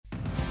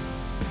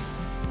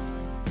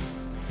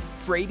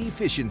Freight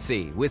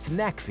Efficiency with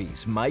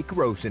NACFE's Mike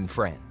Roth and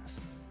Friends.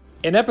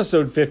 In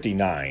episode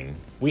 59,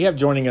 we have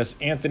joining us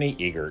Anthony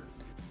Egert,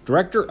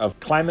 director of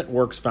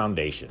ClimateWorks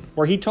Foundation,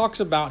 where he talks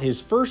about his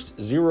first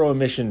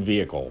zero-emission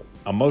vehicle,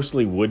 a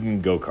mostly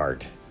wooden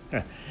go-kart.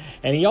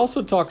 And he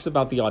also talks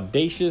about the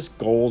audacious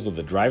goals of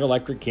the Drive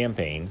Electric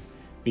campaign,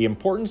 the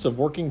importance of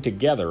working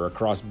together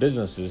across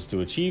businesses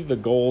to achieve the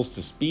goals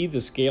to speed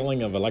the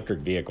scaling of electric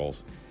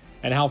vehicles,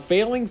 and how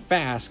failing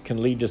fast can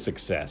lead to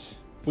success.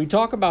 We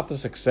talk about the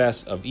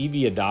success of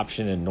EV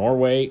adoption in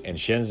Norway and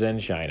Shenzhen,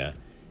 China,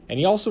 and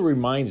he also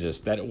reminds us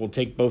that it will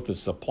take both the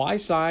supply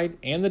side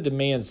and the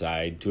demand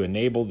side to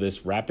enable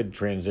this rapid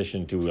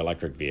transition to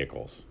electric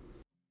vehicles.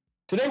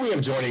 Today we have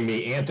joining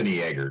me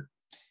Anthony Egert.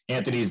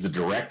 Anthony is the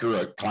director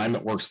of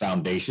ClimateWorks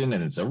Foundation,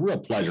 and it's a real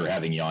pleasure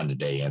having you on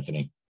today,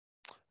 Anthony.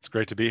 It's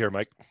great to be here,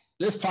 Mike.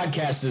 This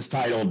podcast is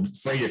titled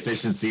Freight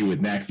Efficiency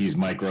with NACFE's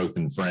Mike Roth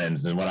and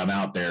Friends. And when I'm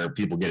out there,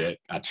 people get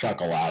a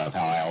chuckle out of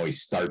how I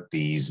always start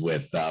these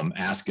with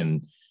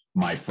asking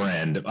my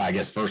friend, I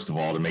guess, first of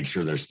all, to make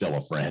sure they're still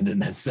a friend.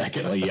 And then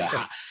secondly,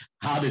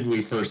 how did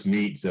we first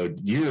meet? So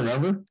do you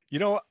remember? You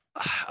know,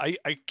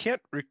 I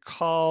can't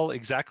recall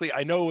exactly.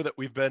 I know that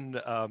we've been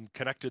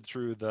connected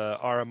through the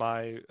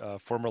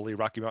RMI, formerly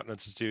Rocky Mountain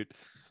Institute,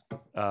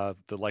 the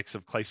likes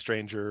of Clay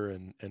Stranger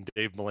and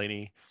Dave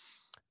Mullaney.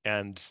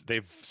 And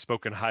they've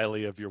spoken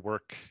highly of your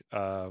work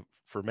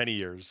for many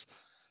years.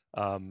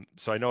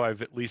 So I know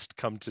I've at least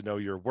come to know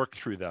your work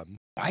through them.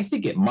 I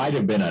think it might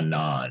have been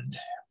Anand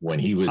when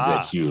he was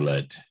at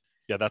Hewlett.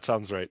 Yeah, that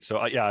sounds right. So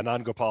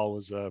Anand Gopal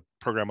was a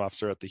program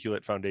officer at the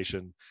Hewlett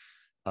Foundation,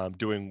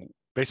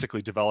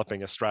 basically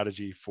developing a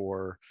strategy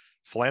for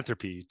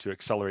philanthropy to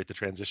accelerate the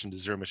transition to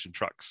zero-emission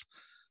trucks.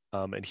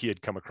 And he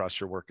had come across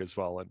your work as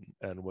well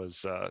and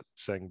was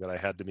saying that I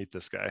had to meet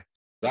this guy.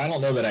 I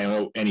don't know that I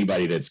know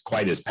anybody that's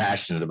quite as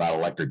passionate about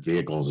electric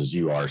vehicles as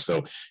you are.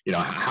 So,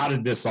 how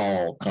did this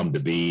all come to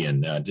be?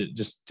 And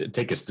just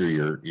take us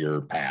through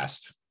your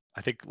past.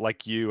 I think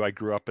like you, I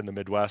grew up in the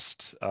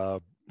Midwest,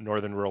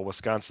 northern rural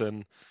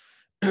Wisconsin.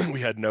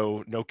 We had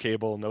no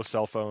cable, no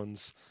cell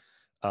phones.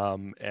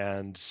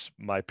 And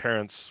my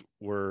parents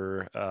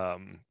were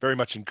very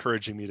much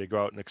encouraging me to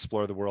go out and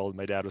explore the world.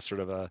 My dad was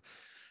sort of a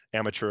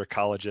amateur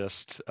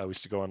ecologist. We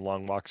used to go on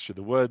long walks through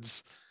the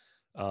woods.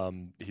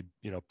 He'd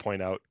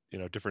point out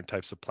different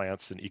types of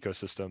plants and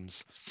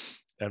ecosystems,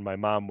 and my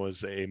mom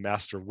was a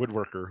master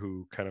woodworker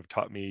who kind of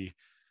taught me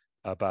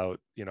about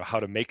how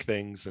to make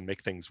things and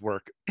make things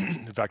work.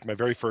 In fact, my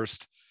very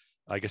first,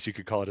 I guess you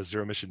could call it a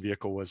zero emission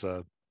vehicle, was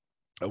a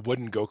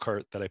wooden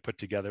go-kart that I put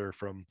together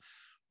from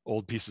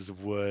old pieces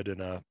of wood and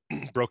a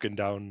broken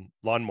down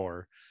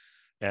lawnmower,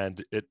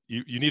 and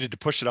you needed to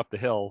push it up the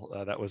hill.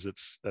 That was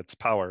its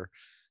power,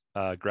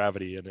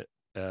 gravity, and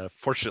it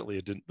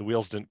fortunately the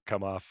wheels didn't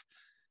come off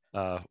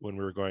when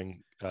we were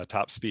going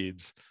top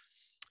speeds.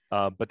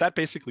 But that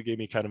basically gave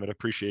me kind of an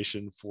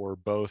appreciation for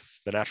both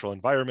the natural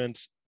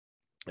environment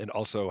and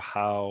also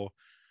how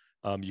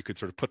you could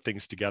sort of put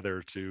things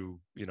together to,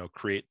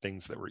 create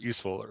things that were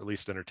useful or at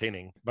least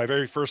entertaining. My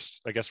very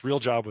first, I guess, real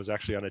job was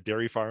actually on a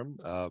dairy farm,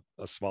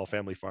 a small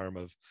family farm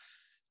of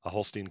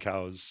Holstein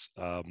cows,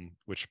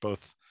 which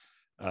both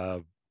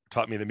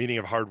taught me the meaning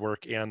of hard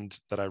work and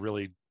that I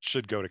really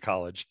should go to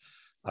college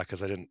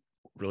because I didn't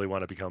really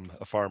want to become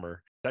a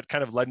farmer. That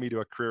kind of led me to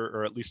a career,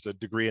 or at least a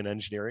degree in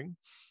engineering.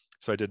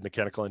 So I did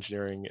mechanical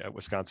engineering at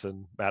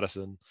Wisconsin,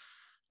 Madison,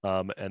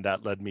 and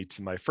that led me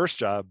to my first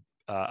job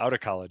out of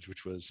college,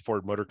 which was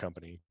Ford Motor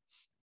Company.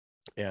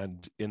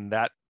 And in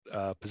that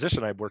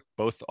position, I worked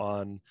both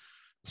on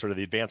sort of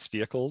the advanced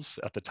vehicles.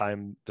 At the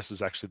time, this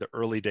was actually the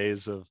early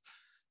days of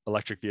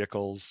electric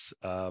vehicles,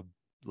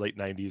 late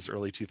 90s,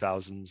 early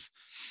 2000s,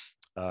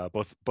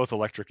 both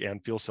electric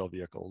and fuel cell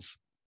vehicles.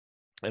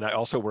 And I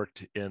also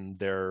worked in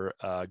their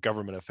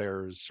government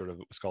affairs, sort of,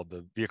 it was called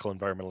the Vehicle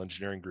Environmental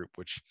Engineering Group,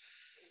 which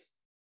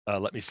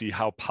let me see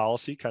how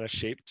policy kind of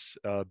shaped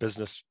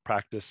business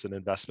practice and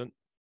investment,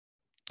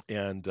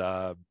 and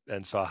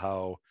saw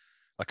how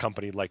a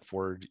company like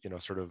Ford,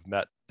 sort of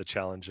met the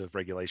challenge of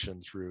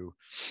regulation through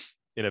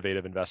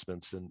innovative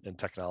investments in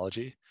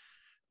technology.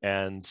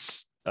 And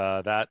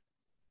that,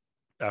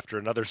 after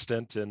another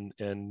stint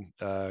in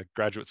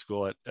graduate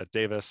school at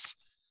Davis,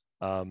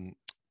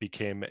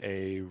 became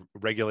a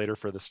regulator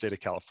for the state of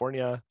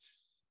California,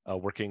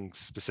 working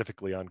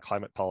specifically on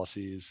climate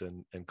policies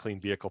and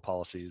clean vehicle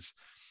policies.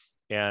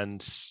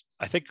 And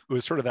I think it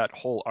was sort of that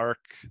whole arc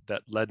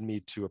that led me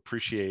to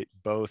appreciate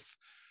both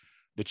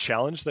the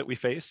challenge that we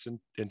face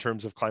in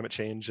terms of climate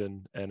change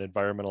and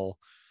environmental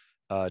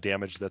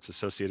damage that's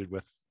associated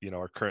with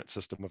our current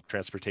system of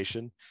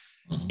transportation,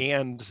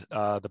 and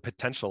the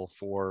potential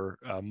for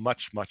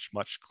much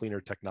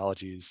cleaner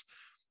technologies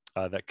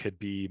that could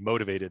be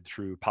motivated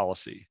through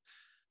policy.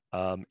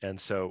 And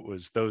so it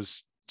was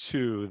those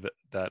two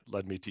that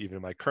led me to even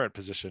my current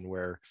position,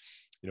 where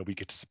we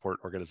get to support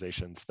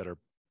organizations that are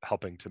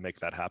helping to make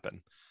that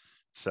happen.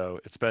 So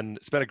it's been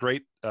a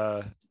great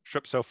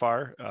trip so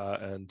far,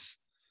 and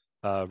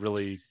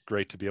really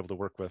great to be able to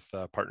work with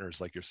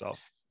partners like yourself.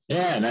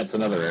 Yeah, and that's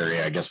another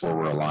area, I guess, where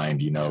we're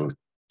aligned,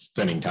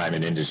 spending time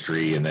in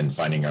industry and then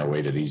finding our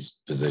way to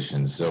these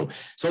positions. So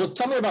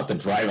tell me about the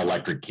Drive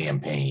Electric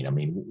campaign. I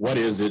mean, what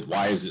is it?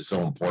 Why is it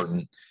so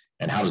important?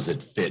 And how does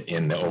it fit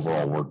in the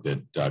overall work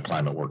that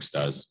ClimateWorks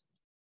does?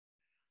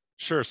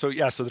 Sure. So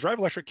the Drive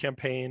Electric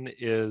campaign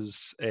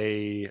is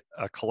a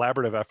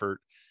collaborative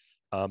effort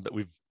that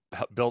we've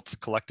built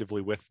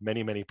collectively with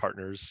many, many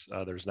partners.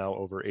 There's now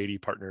over 80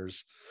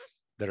 partners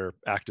that are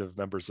active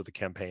members of the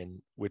campaign,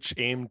 which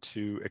aim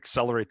to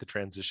accelerate the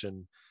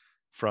transition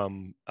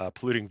from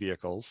polluting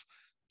vehicles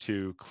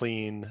to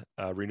clean,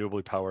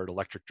 renewably powered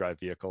electric drive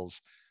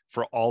vehicles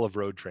for all of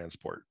road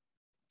transport.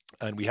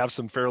 And we have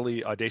some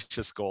fairly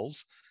audacious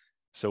goals.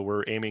 So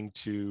we're aiming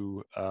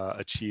to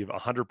achieve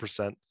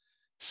 100%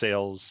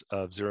 sales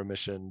of zero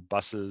emission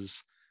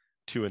buses,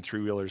 2 and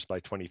 3 wheelers by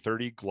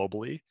 2030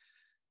 globally,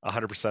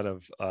 100%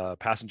 of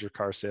passenger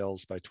car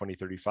sales by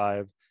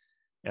 2035,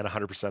 and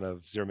 100%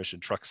 of zero emission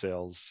truck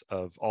sales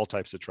of all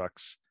types of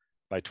trucks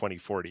by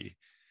 2040.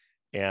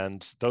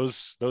 And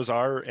those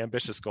are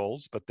ambitious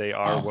goals, but they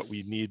are what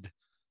we need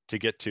to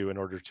get to in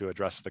order to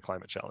address the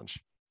climate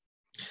challenge.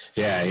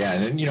 Yeah.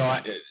 And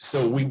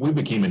so we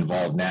became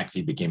involved.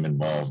 NACFE became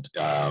involved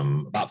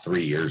about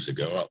 3 years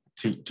ago,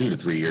 2 to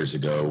 3 years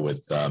ago,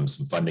 with some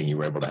funding you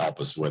were able to help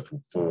us with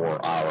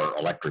for our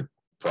electric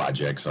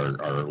projects,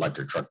 our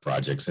electric truck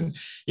projects. And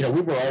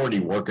we were already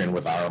working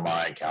with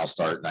RMI,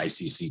 CalStart, and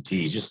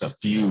ICCT, just a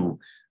few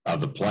of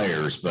the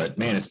players. But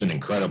man, it's been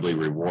incredibly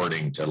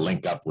rewarding to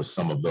link up with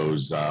some of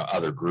those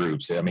other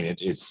groups. I mean,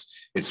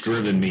 it's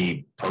driven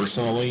me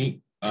personally,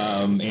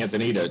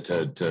 Anthony,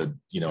 to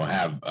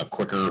have a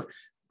quicker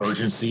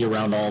urgency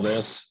around all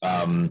this,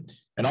 and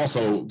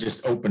also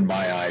just opened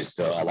my eyes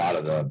to a lot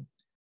of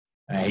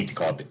I hate to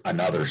call it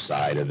another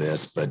side of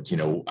this, but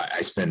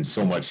I spend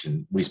so much,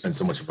 and we spend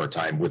so much of our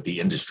time with the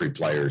industry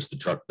players, the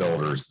truck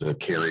builders, the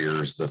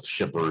carriers, the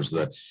shippers,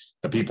 the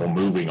people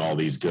moving all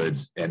these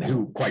goods, and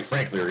who, quite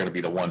frankly, are going to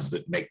be the ones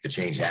that make the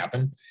change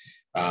happen.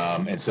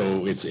 And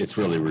so it's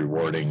really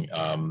rewarding.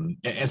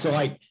 And so,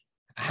 like,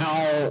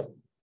 how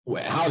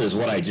does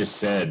what I just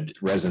said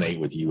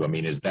resonate with you? I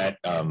mean, is that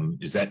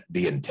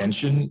the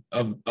intention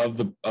of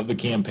the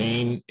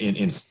campaign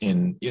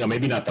in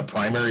maybe not the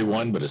primary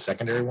one, but a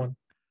secondary one?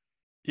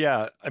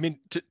 Yeah, I mean,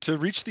 to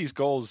reach these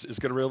goals is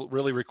going to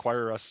really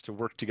require us to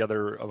work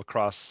together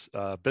across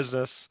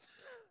business,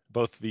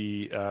 both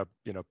the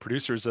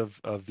producers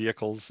of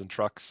vehicles and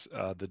trucks,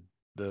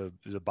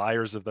 the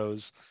buyers of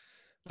those,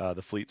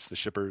 the fleets, the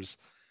shippers,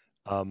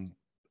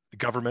 the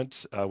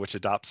government, which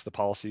adopts the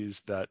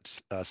policies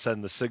that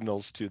send the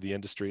signals to the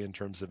industry in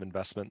terms of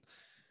investment,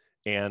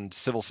 and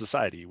civil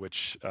society,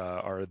 which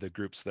are the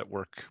groups that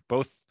work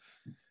both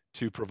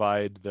to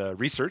provide the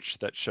research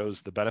that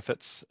shows the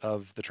benefits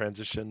of the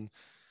transition,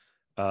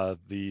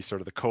 the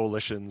sort of the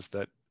coalitions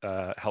that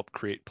help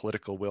create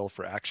political will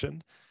for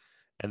action,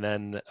 and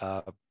then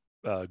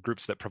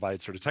groups that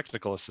provide sort of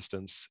technical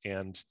assistance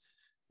and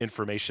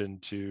information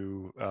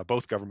to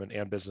both government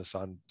and business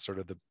on sort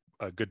of the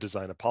good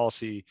design of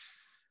policy,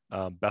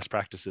 best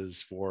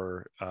practices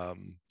for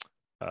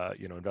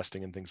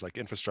investing in things like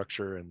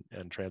infrastructure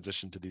and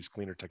transition to these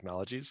cleaner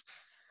technologies.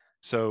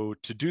 So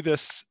to do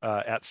this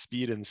at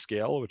speed and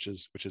scale, which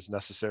is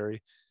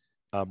necessary,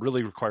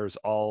 really requires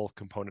all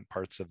component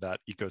parts of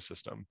that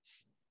ecosystem.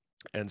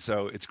 And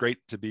so it's great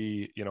to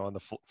be, on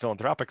the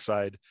philanthropic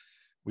side,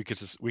 we get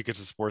to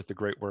support the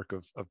great work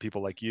of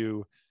people like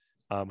you,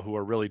 who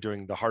are really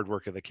doing the hard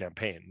work of the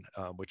campaign,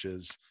 which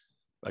is,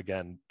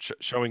 again,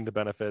 showing the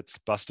benefits,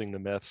 busting the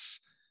myths,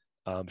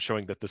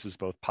 showing that this is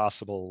both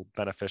possible,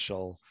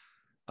 beneficial,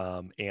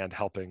 and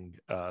helping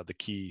the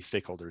key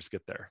stakeholders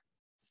get there.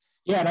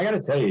 Yeah, and I got to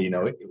tell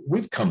you,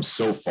 we've come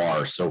so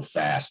far so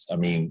fast. I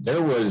mean,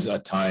 there was a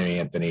time,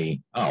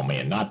 Anthony, oh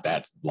man, not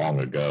that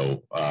long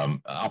ago.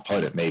 I'll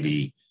put it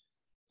maybe,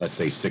 let's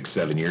say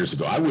 6-7 years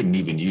ago. I wouldn't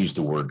even use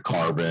the word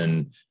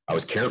carbon. I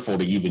was careful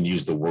to even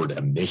use the word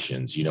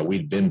emissions.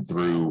 We'd been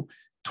through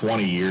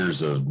 20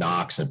 years of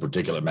NOx and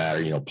particulate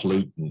matter,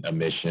 pollutant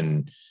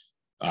emission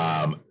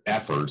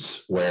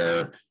efforts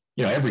where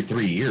every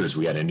 3 years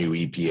we had a new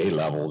EPA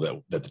level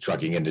that the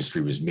trucking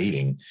industry was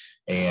meeting,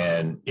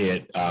 and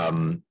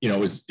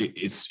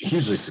it's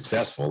hugely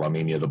successful. I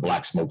mean, the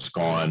black smoke's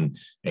gone,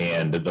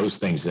 and those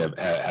things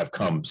have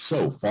come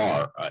so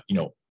far,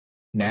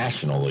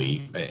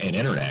 nationally and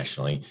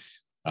internationally.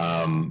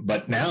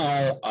 But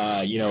now,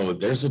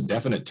 there's a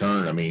definite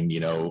turn. I mean,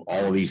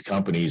 all of these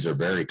companies are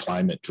very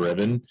climate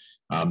driven.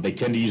 They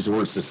tend to use the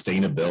word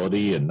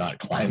sustainability and not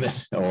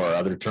climate or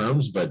other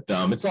terms, but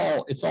it's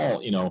all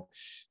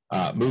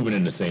moving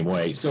in the same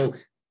way. So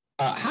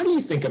how do you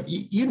think of,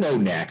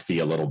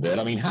 NACFE a little bit.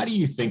 I mean, how do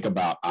you think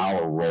about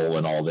our role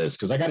in all this?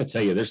 Because I got to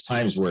tell you, there's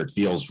times where it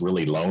feels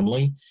really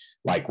lonely,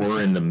 like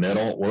we're in the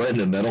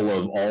middle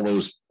of all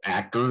those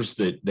actors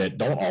that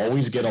don't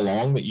always get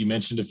along that you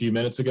mentioned a few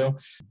minutes ago.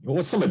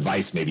 What's some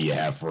advice maybe you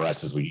have for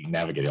us as we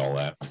navigate all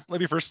that? Let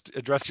me first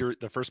address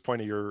the first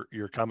point of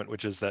your comment,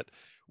 which is that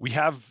we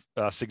have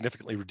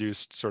significantly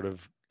reduced sort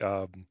of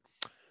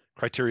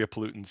criteria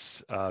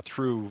pollutants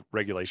through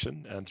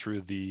regulation and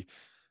through the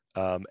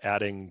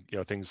adding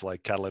things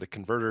like catalytic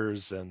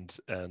converters and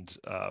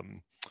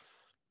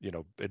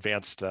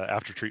advanced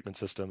after treatment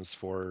systems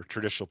for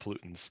traditional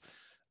pollutants.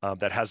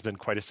 That has been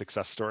quite a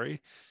success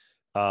story.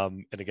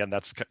 And again,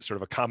 that's sort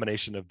of a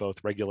combination of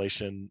both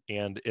regulation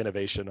and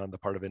innovation on the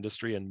part of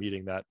industry and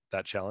meeting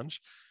that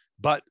challenge.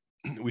 But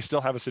we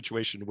still have a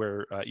situation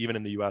where even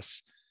in the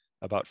US,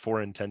 about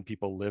 4 in 10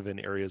 people live in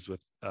areas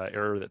with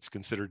air that's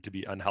considered to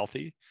be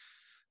unhealthy.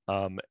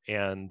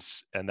 And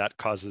that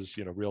causes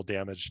real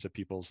damage to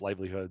people's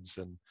livelihoods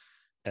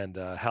and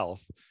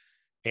health.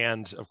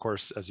 And of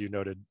course, as you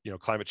noted,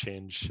 climate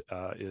change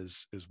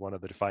is one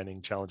of the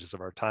defining challenges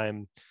of our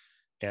time,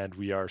 and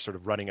we are sort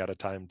of running out of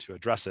time to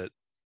address it,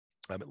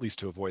 at least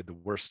to avoid the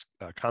worst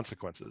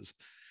consequences.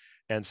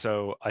 And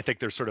so I think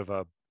there's sort of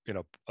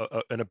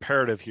an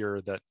imperative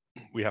here that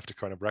we have to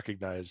kind of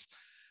recognize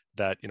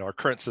that our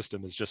current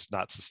system is just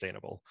not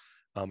sustainable.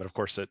 And of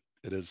course, it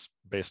is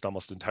based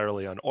almost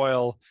entirely on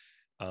oil,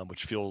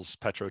 which fuels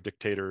petro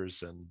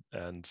dictators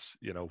and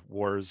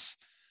wars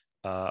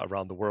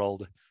around the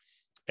world.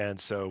 And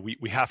so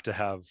we have to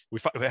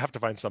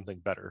find something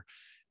better.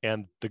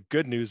 And the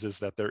good news is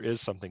that there is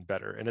something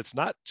better, and it's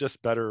not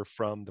just better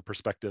from the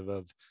perspective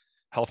of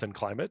health and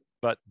climate,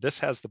 but this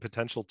has the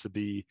potential to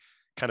be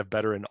kind of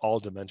better in all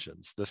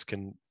dimensions. This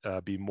can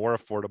be more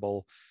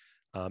affordable.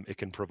 It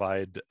can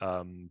provide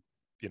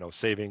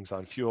savings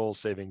on fuel,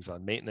 savings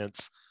on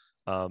maintenance.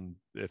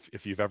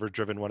 If you've ever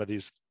driven one of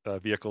these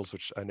vehicles,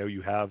 which I know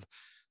you have,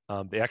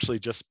 they actually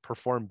just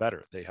perform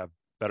better. They have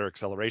better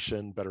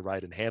acceleration, better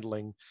ride and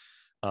handling.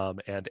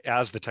 And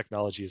as the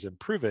technology is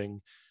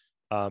improving,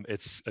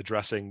 it's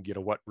addressing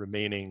what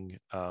remaining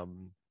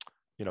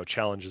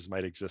challenges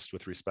might exist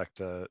with respect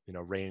to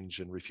range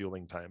and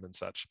refueling time and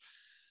such.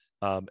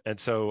 And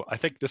so I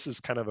think this is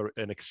kind of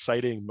an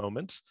exciting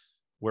moment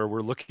where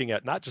we're looking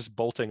at not just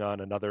bolting on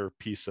another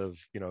piece of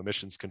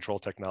emissions control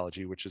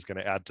technology, which is going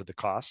to add to the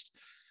cost,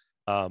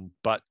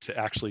 but to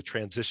actually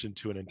transition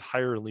to an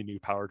entirely new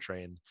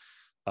powertrain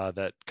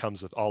that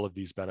comes with all of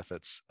these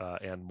benefits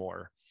and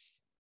more.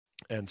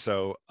 And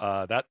so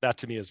that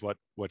to me is what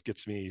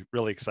gets me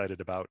really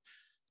excited about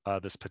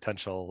this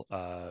potential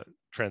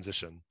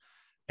transition.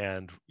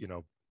 And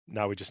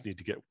now we just need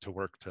to get to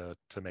work to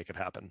make it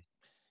happen.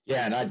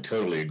 Yeah, and I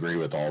totally agree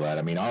with all that.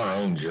 I mean, our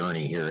own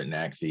journey here at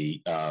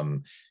NACFE,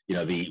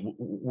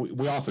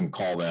 we often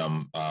call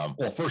them.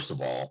 Well, first of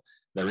all,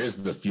 there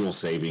is the fuel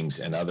savings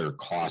and other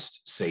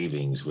cost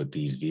savings with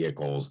these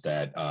vehicles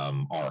that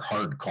are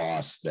hard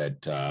costs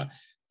that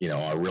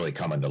are really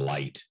coming to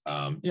light.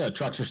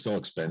 Trucks are still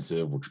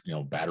expensive.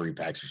 Battery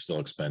packs are still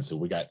expensive.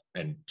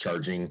 And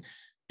charging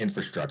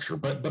infrastructure,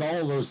 but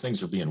all of those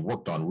things are being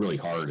worked on really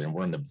hard, and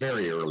we're in the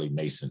very early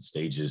nascent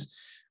stages.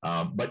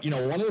 But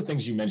one of the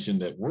things you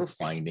mentioned that we're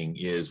finding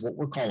is what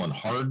we're calling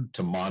hard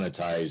to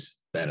monetize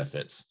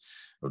benefits,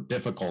 or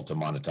difficult to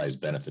monetize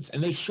benefits.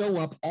 And they show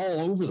up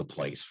all over the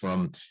place,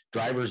 from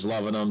drivers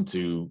loving them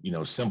to,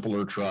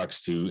 simpler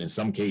trucks to, in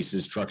some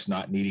cases, trucks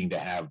not needing to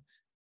have,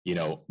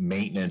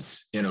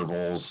 maintenance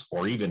intervals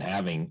or even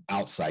having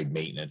outside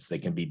maintenance. They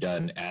can be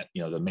done at,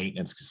 the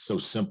maintenance is so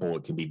simple,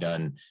 it can be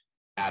done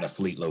at a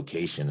fleet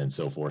location and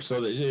so forth. So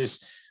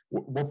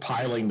we're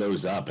piling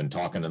those up and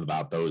talking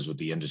about those with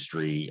the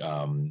industry,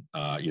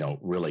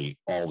 really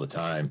all the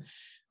time.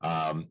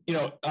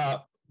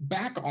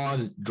 Back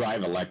on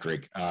Drive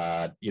Electric,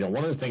 one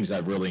of the things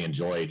I've really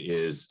enjoyed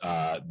is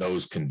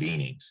those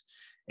convenings.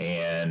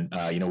 And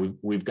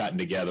we've gotten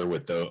together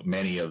with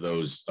many of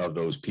those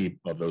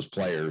people, of those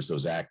players,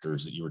 those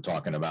actors that you were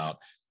talking about,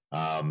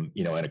 in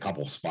a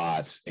couple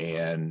spots.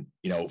 And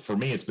for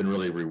me, it's been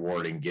really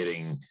rewarding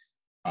getting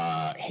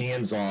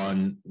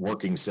hands-on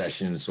working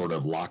sessions, sort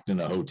of locked in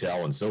a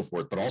hotel and so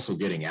forth, but also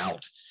getting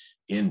out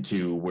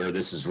into where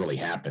this is really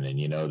happening.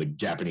 The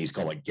Japanese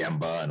call it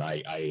Gemba, and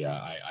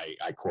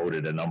I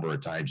quoted a number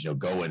of times,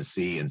 go and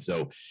see. And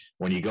so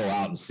when you go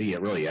out and see,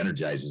 it really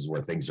energizes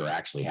where things are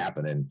actually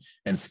happening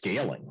and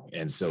scaling.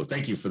 And so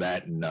thank you for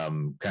that. And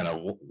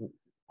are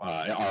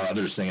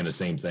others saying the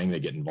same thing? They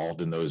get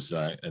involved in those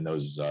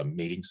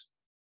meetings?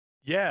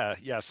 Yeah.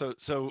 So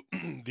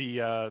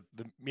the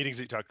meetings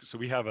that you talk. So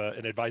we have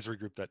an advisory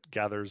group that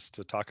gathers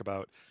to talk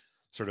about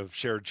sort of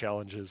shared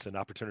challenges and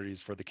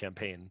opportunities for the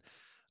campaign.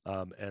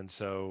 And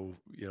so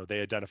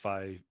they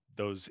identify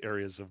those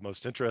areas of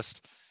most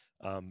interest.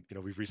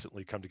 We've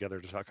recently come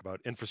together to talk about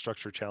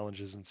infrastructure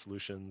challenges and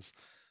solutions,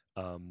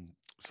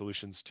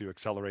 solutions to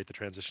accelerate the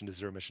transition to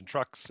zero emission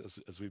trucks,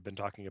 as we've been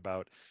talking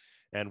about.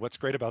 And what's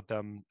great about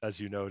them, as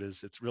you note,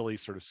 is it's really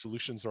sort of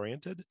solutions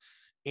oriented.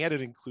 And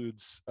it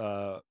includes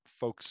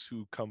folks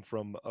who come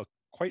from a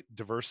quite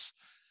diverse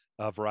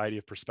variety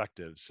of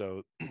perspectives.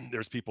 So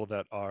there's people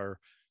that are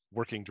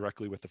working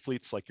directly with the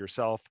fleets like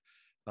yourself,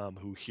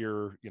 who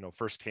hear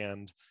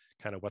firsthand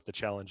kind of what the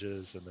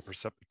challenges and the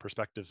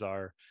perspectives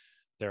are.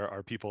 There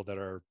are people that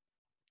are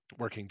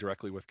working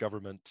directly with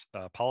government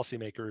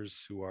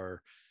policymakers who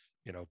are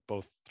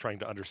both trying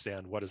to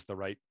understand what is the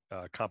right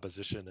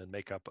composition and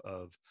makeup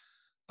of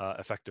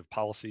effective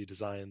policy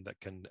design that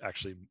can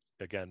actually,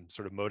 again,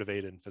 sort of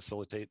motivate and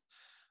facilitate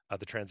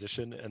the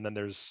transition. And then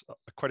there's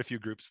quite a few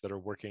groups that are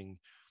working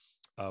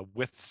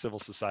with civil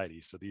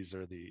society. So these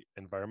are the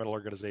environmental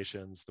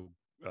organizations,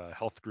 the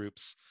health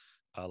groups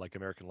like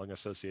American Lung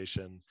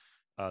Association,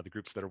 the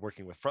groups that are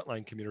working with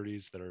frontline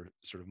communities that are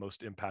sort of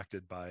most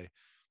impacted by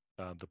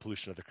the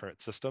pollution of the current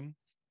system.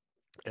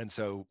 And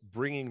so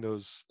bringing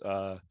those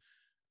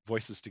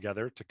voices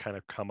together to kind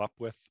of come up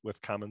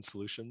with common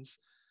solutions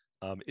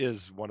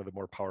is one of the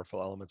more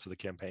powerful elements of the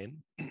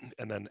campaign.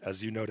 And then,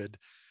 as you noted,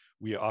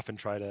 we often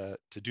try to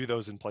do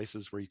those in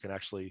places where you can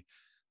actually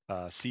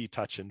see,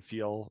 touch, and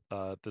feel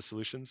the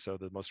solutions. So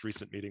the most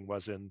recent meeting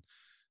was in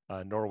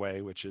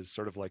Norway, which is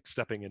sort of like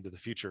stepping into the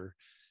future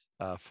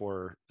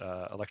for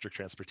electric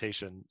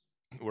transportation,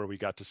 where we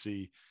got to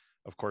see,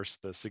 of course,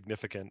 the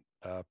significant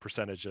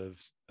percentage of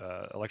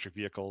electric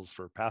vehicles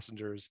for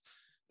passengers.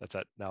 That's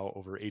at now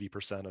over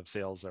 80% of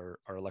sales are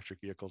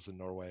electric vehicles in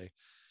Norway.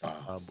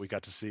 We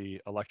got to see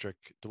electric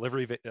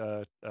delivery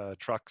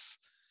trucks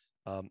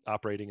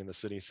operating in the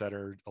city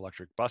center,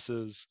 electric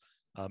buses,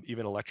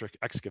 even electric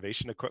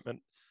excavation equipment.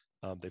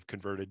 They've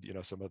converted,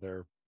 some of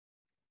their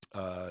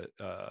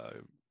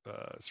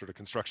sort of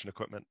construction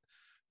equipment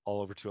all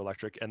over to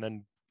electric, and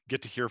then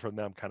get to hear from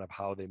them kind of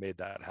how they made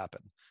that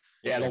happen.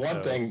 Yeah,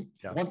 one thing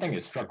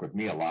that struck with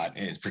me a lot,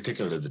 and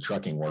particularly the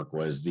trucking work,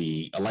 was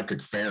the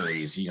electric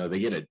ferries. They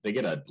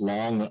get a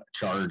long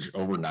charge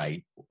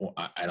overnight,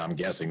 and I'm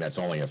guessing that's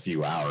only a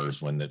few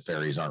hours when the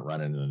ferries aren't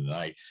running in the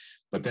night.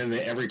 But then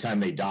every time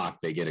they dock,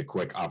 they get a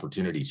quick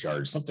opportunity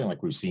charge, something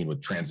like we've seen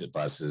with transit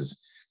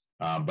buses.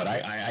 But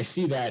I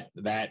see that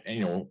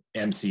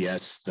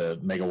MCS, the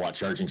megawatt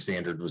charging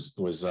standard,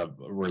 was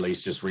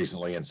released just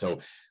recently, and so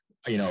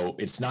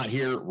it's not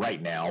here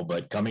right now,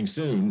 but coming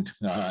soon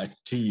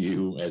to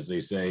you, as they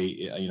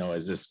say,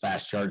 as this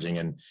fast charging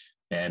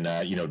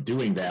and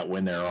doing that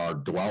when there are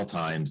dwell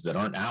times that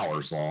aren't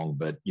hours long,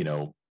 but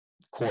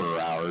quarter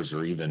hours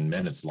or even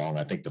minutes long.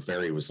 I think the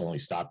ferry was only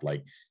stopped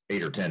like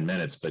 8 or 10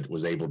 minutes, but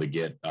was able to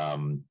get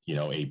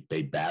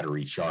a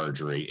battery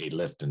charge or a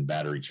lift and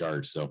battery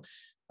charge. So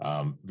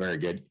very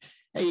good.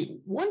 Hey,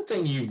 one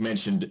thing you've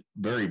mentioned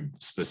very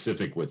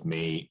specific with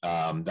me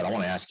that I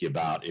want to ask you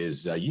about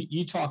is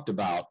you talked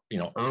about,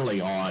 early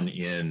on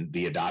in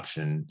the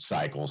adoption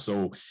cycle.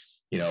 So,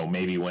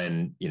 maybe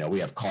when, we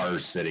have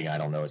cars sitting, I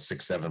don't know, at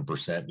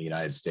 6-7% in the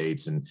United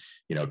States and,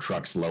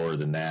 trucks lower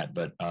than that.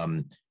 But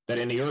that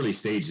in the early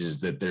stages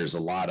that there's a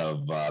lot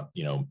of,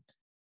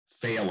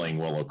 failing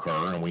will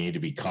occur, and we need to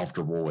be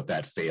comfortable with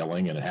that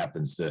failing. And it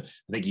happens to,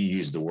 I think you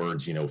used the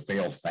words,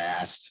 fail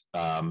fast.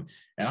 And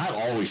I've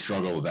always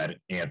struggled with that,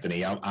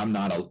 Anthony.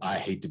 I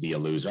hate to be a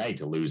loser. I hate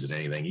to lose at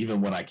anything,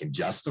 even when I can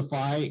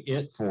justify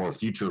it for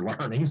future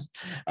learnings.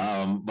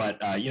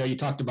 But you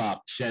talked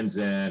about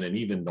Shenzhen and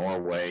even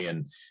Norway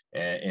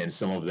and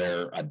some of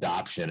their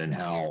adoption and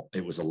how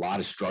it was a lot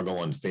of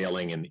struggle and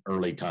failing in the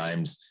early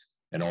times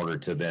in order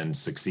to then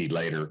succeed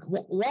later.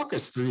 Walk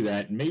us through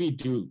that and maybe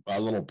do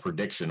a little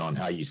prediction on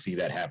how you see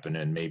that happen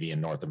and maybe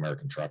in North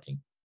American trucking.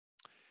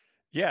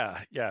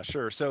 Yeah,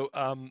 sure. So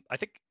I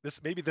think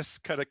this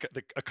kind of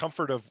a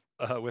comfort of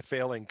with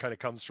failing kind of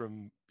comes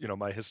from,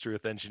 my history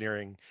with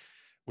engineering,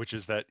 which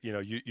is that,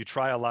 you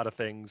try a lot of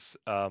things.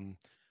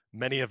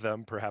 Many of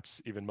them,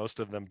 perhaps even most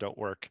of them, don't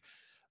work.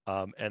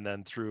 And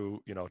then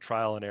through,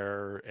 trial and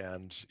error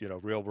and,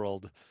 real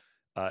world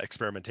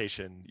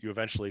experimentation, you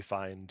eventually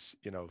find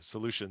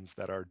solutions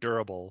that are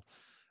durable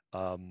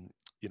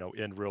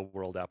in real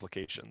world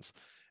applications.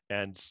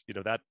 And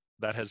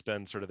that has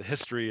been sort of the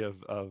history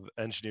of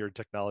engineered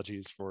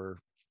technologies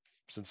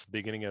since the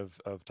beginning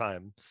of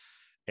time.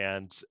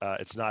 And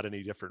it's not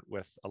any different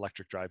with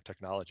electric drive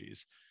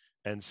technologies.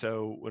 And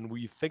so when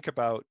we think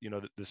about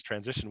this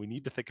transition, we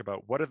need to think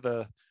about what are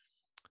the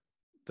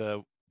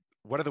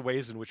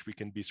ways in which we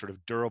can be sort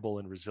of durable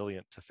and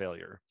resilient to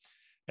failure.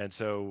 And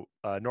so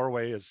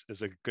Norway is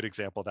a good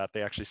example of that.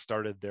 They actually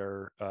started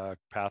their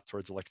path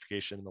towards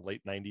electrification in the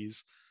late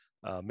 90s,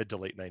 mid to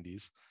late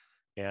 90s.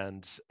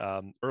 And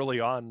early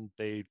on,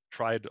 they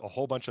tried a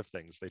whole bunch of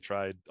things. They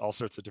tried all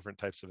sorts of different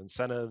types of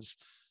incentives.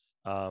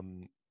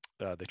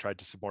 They tried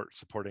to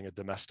supporting a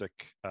domestic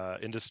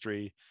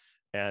industry.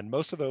 And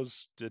most of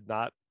those did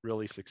not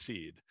really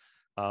succeed.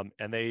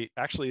 And they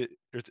actually,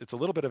 it's a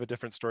little bit of a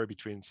different story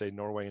between, say,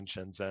 Norway and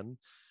Shenzhen.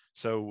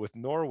 So with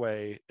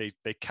Norway,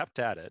 they kept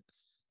at it.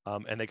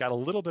 And they got a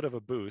little bit of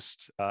a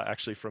boost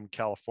actually from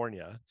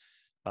California,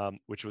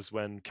 which was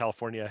when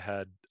California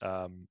had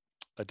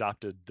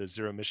adopted the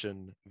zero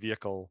emission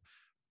vehicle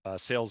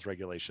sales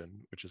regulation,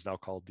 which is now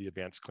called the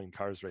Advanced Clean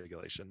Cars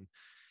Regulation.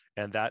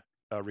 And that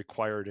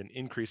required an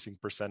increasing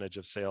percentage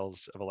of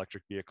sales of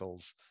electric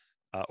vehicles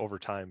over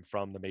time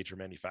from the major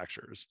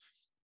manufacturers.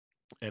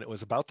 And it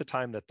was about the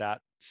time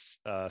that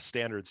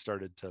standard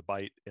started to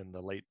bite in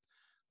the late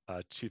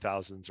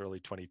 2000s, early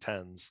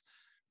 2010s,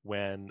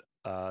 when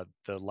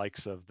the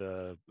likes of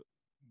the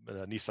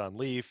Nissan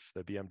Leaf,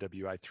 the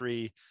BMW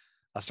i3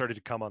 started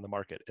to come on the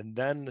market. And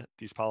then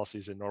these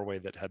policies in Norway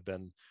that had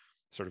been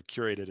sort of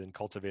curated and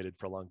cultivated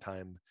for a long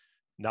time.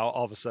 Now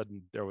all of a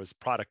sudden there was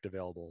product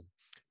available,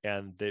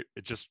 and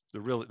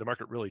the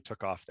market really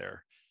took off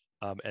there.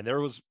 And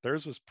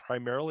theirs was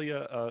primarily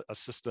a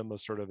system of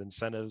sort of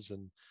incentives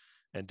and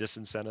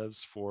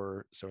disincentives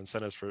so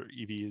incentives for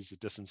EVs,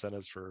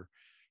 disincentives for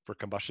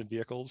combustion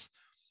vehicles.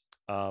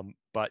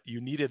 But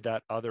you needed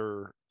that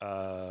other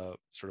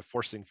sort of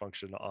forcing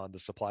function on the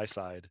supply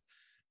side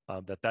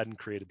that then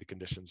created the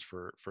conditions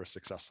for a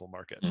successful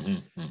market.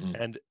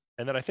 And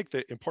then I think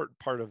the important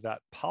part of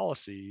that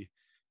policy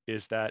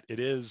is that it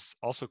is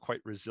also quite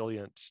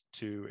resilient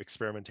to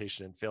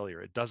experimentation and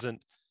failure. It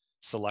doesn't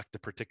select a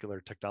particular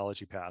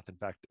technology path. In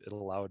fact, it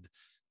allowed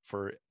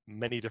for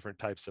many different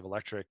types of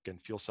electric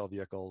and fuel cell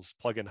vehicles,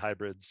 plug-in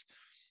hybrids.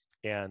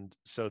 And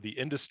so the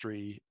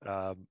industry,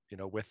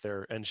 with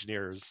their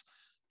engineers,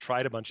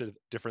 tried a bunch of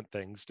different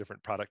things,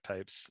 different product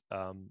types.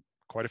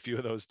 Quite a few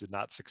of those did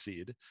not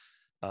succeed,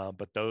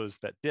 but those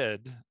that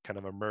did kind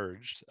of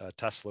emerged.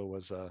 Tesla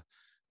was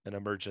an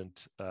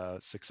emergent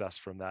success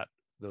from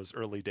those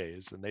early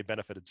days, and they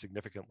benefited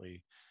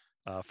significantly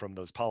from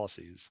those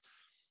policies.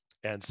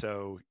 And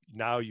so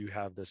now you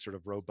have this sort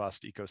of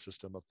robust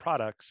ecosystem of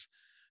products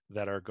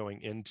that are going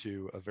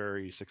into a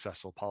very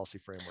successful policy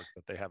framework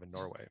that they have in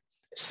Norway.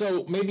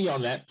 So maybe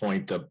on that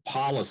point, the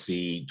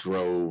policy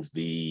drove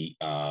the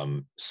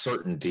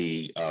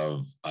certainty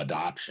of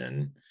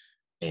adoption,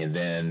 and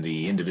then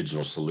the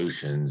individual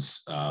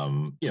solutions,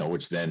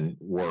 which then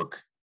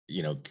work,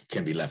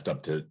 can be left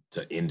up to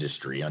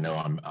industry. I know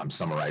I'm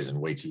summarizing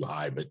way too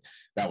high, but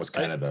that was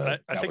kind of the.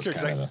 I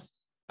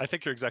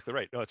think you're exactly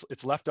right. No,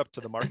 it's left up to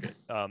the market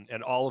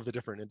and all of the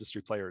different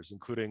industry players,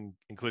 including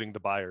the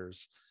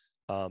buyers,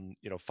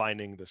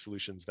 finding the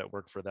solutions that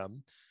work for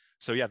them.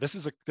 So yeah, this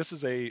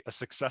is a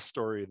success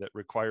story that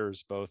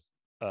requires both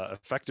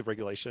effective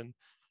regulation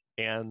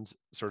and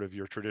sort of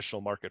your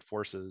traditional market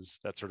forces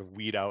that sort of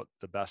weed out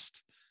the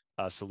best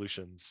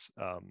solutions,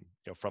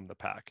 from the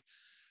pack.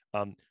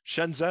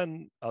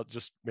 Shenzhen, I'll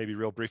just maybe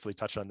real briefly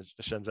touch on the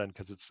Shenzhen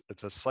because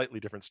it's a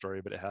slightly different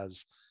story, but it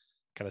has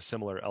kind of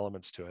similar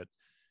elements to it.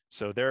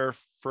 So their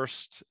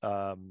first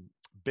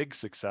big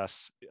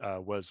success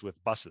was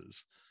with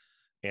buses.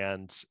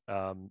 And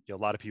a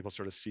lot of people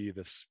sort of see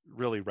this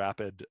really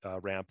rapid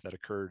ramp that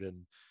occurred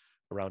in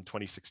around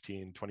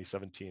 2016,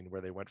 2017,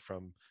 where they went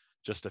from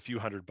just a few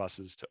hundred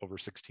buses to over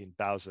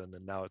 16,000.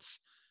 And now it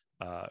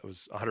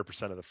was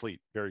 100% of the fleet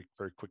very,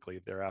 very quickly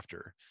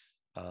thereafter,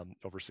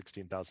 over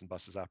 16,000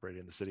 buses operating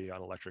in the city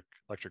on electric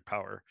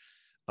power.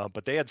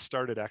 But they had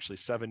started actually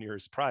 7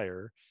 years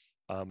prior.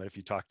 And if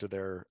you talk to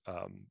their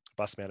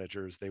bus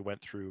managers, they went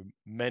through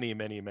many,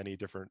 many, many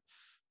different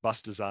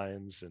bus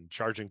designs and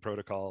charging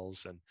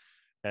protocols,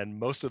 and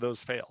most of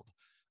those failed.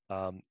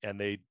 And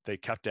they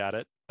kept at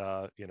it,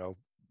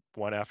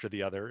 one after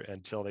the other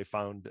until they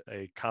found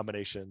a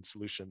combination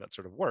solution that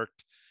sort of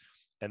worked,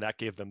 and that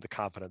gave them the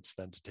confidence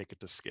then to take it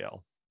to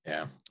scale.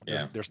 Yeah.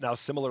 There's now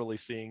similarly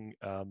seeing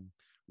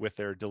with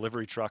their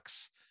delivery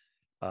trucks.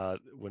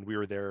 When we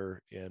were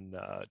there in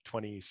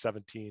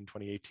 2017,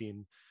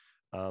 2018.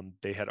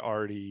 They had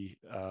already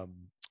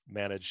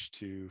managed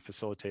to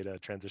facilitate a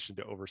transition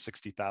to over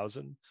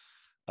 60,000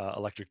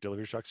 electric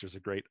delivery trucks. There's a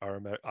great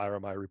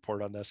RMI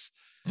report on this.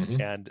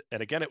 And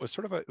again, it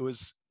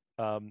was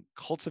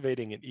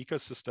cultivating an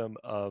ecosystem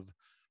of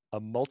a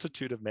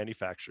multitude of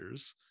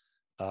manufacturers.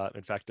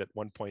 In fact, at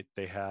one point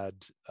they had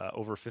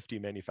over 50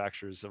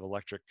 manufacturers of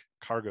electric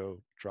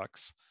cargo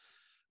trucks.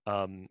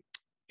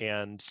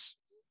 And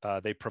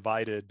they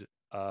provided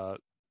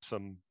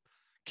some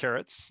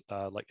carrots,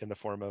 like in the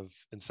form of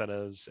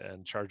incentives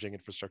and charging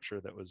infrastructure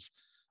that was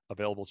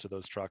available to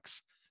those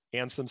trucks,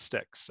 and some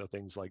sticks. So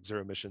things like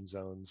zero emission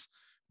zones,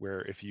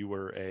 where if you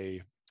were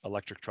a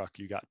electric truck,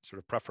 you got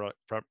sort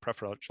of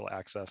preferential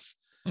access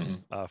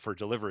for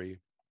delivery.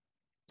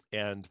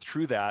 And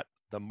through that,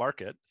 the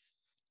market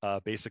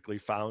basically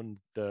found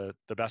the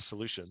best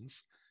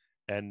solutions.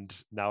 And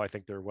now I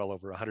think there are well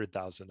over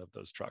 100,000 of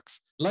those trucks.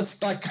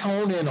 Let's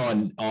hone in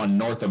on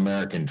North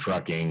American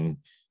trucking.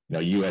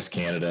 U.S.,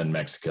 Canada, and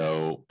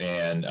Mexico.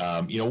 And,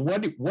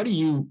 what do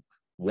you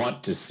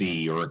want to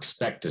see or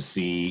expect to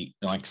see,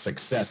 like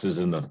successes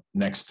in the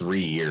next 3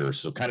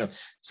 years? So kind of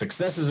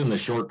successes in the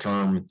short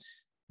term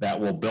that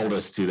will build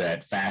us to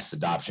that fast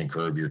adoption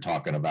curve you're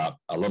talking about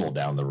a little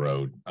down the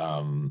road.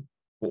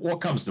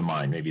 What comes to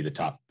mind? Maybe the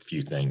top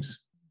few things.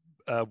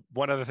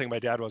 One other thing my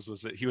dad was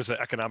that he was an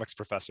economics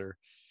professor.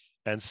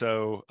 And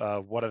so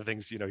one of the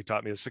things, he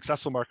taught me is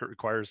successful market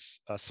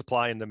requires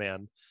supply and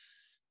demand.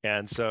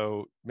 And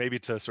so maybe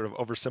to sort of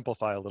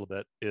oversimplify a little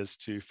bit is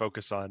to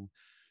focus on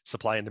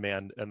supply and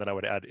demand. And then I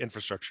would add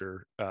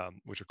infrastructure,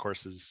 which of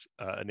course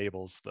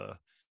enables the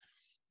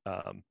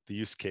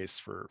use case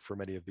for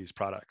many of these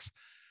products.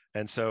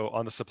 And so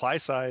on the supply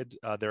side,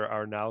 there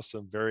are now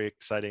some very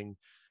exciting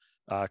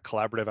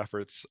collaborative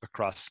efforts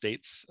across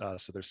states.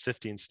 So there's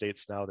 15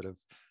 states now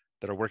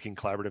that are working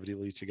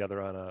collaboratively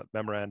together on a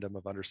memorandum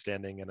of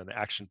understanding and an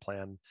action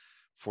plan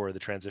for the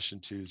transition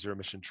to zero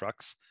emission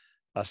trucks.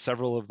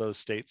 Several of those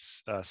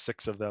states,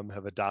 6 of them,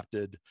 have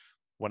adopted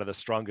one of the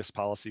strongest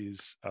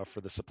policies for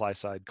the supply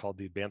side called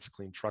the Advanced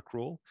Clean Truck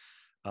Rule,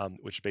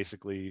 which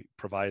basically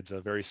provides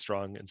a very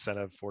strong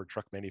incentive for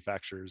truck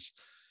manufacturers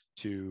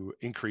to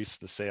increase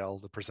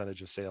the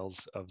percentage of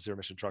sales of zero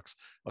emission trucks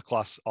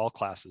across all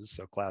classes,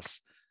 so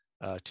class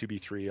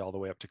 2B3 all the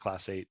way up to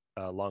class 8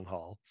 long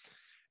haul.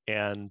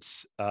 And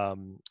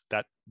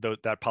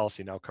that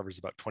policy now covers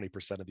about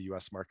 20% of the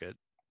US market.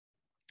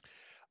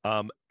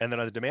 And then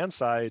on the demand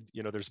side,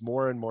 there's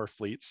more and more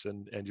fleets,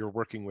 and you're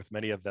working with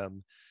many of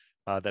them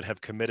that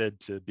have committed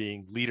to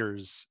being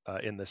leaders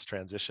in this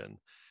transition.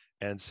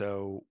 And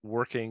so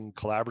working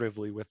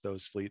collaboratively with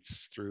those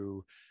fleets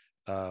through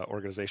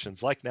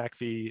organizations like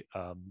NACV,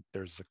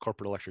 there's the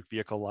Corporate Electric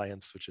Vehicle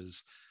Alliance, which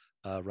is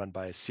run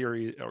by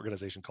an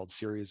organization called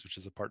Ceres, which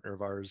is a partner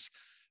of ours.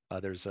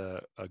 There's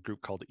a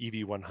group called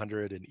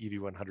EV100 and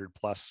EV100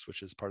 Plus,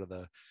 which is part of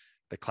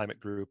the climate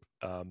group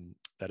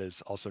that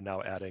is also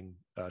now adding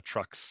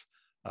trucks,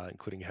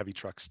 including heavy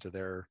trucks, to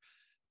their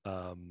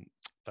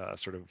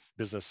sort of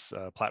business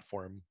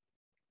platform,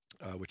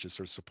 which is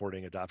sort of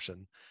supporting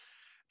adoption.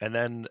 And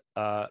then,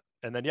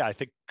 yeah, I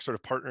think sort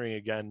of partnering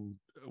again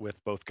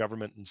with both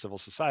government and civil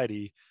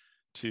society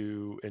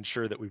to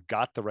ensure that we've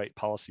got the right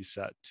policy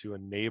set to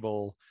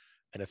enable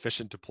an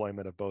efficient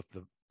deployment of both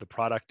the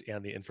product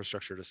and the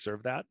infrastructure to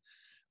serve that.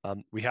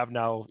 We have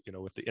now,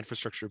 with the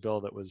infrastructure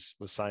bill that was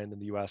signed in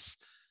the U.S.,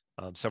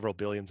 several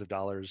billions of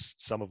dollars,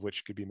 some of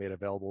which could be made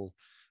available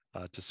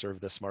to serve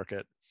this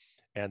market.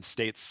 And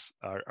states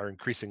are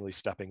increasingly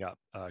stepping up.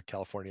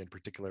 California in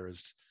particular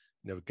is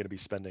going to be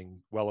spending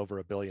well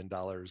over $1 billion,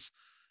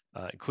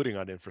 including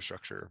on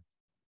infrastructure.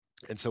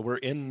 And so we're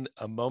in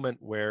a moment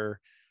where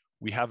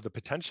we have the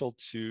potential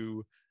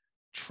to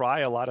try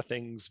a lot of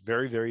things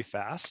very, very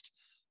fast.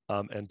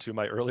 And to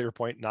my earlier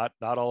point, not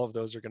all of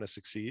those are going to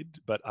succeed,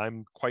 but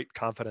I'm quite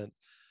confident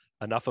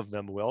enough of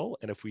them will.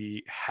 And if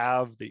we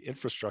have the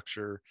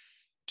infrastructure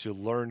to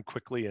learn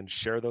quickly and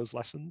share those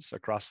lessons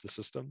across the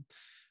system,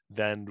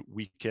 then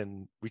we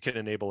can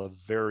enable a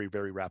very,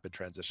 very rapid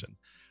transition.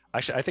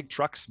 Actually, I think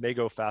trucks may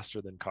go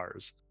faster than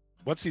cars.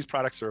 Once these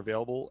products are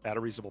available at a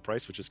reasonable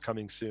price, which is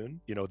coming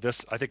soon,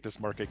 I think this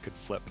market could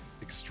flip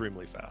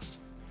extremely fast.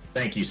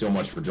 Thank you so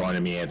much for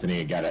joining me,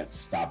 Anthony. I got to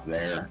stop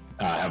there.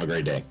 Have a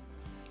great day.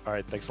 All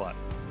right, thanks a lot.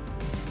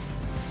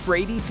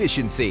 Freight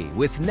Efficiency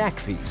with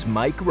NACV's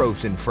Mike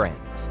Roth and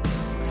Friends.